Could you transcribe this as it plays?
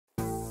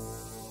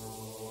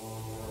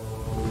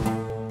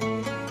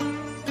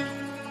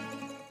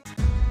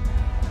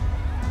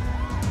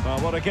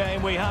Well, what a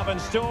game we have in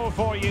store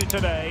for you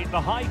today. The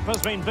hype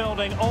has been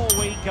building all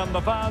week and the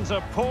fans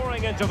are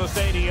pouring into the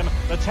stadium.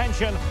 The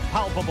tension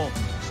palpable.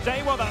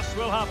 Stay with us.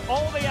 We'll have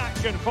all the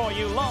action for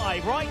you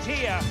live right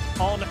here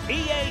on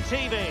EA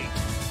TV.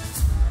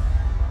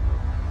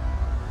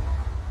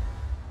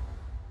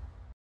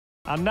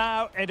 And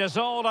now it is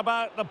all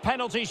about the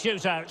penalty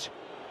shootout.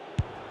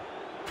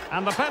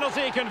 And the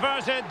penalty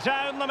converted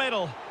down the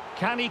middle.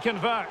 Can he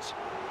convert?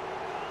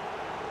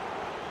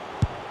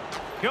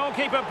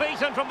 Goalkeeper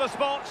beaten from the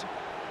spot.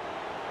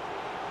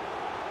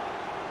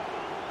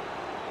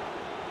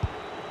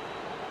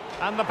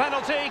 And the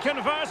penalty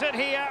converted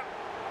here.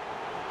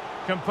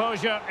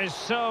 Composure is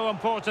so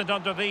important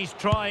under these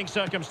trying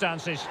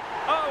circumstances.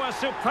 Oh, a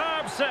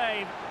superb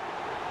save.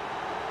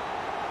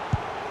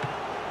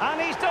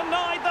 And he's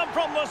denied them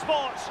from the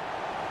spot.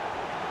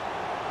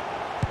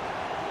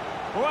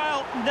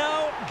 Well,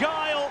 no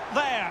guile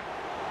there.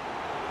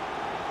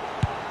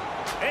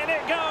 In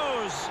it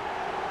goes.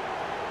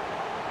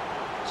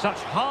 Such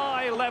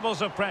high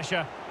levels of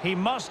pressure. He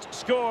must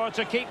score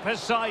to keep his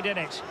side in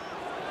it.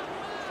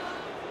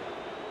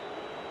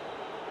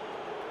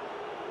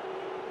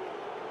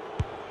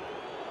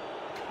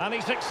 And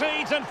he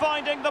succeeds in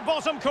finding the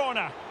bottom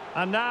corner.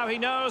 And now he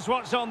knows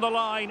what's on the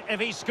line. If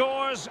he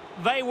scores,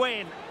 they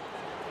win.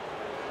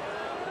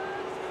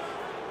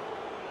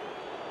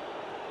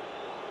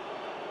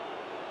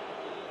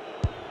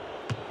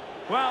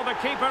 Well, the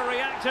keeper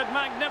reacted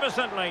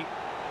magnificently.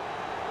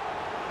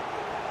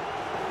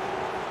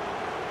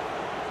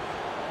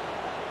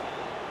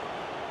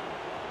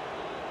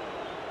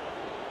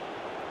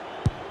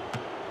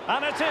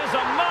 And it is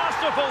a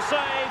masterful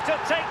save to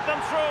take them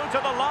through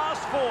to the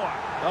last four.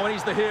 Oh, and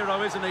he's the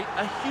hero, isn't he?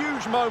 A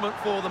huge moment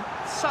for them.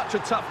 Such a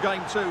tough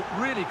game too.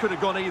 Really could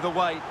have gone either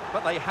way.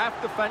 But they have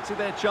to fancy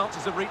their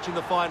chances of reaching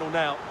the final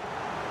now.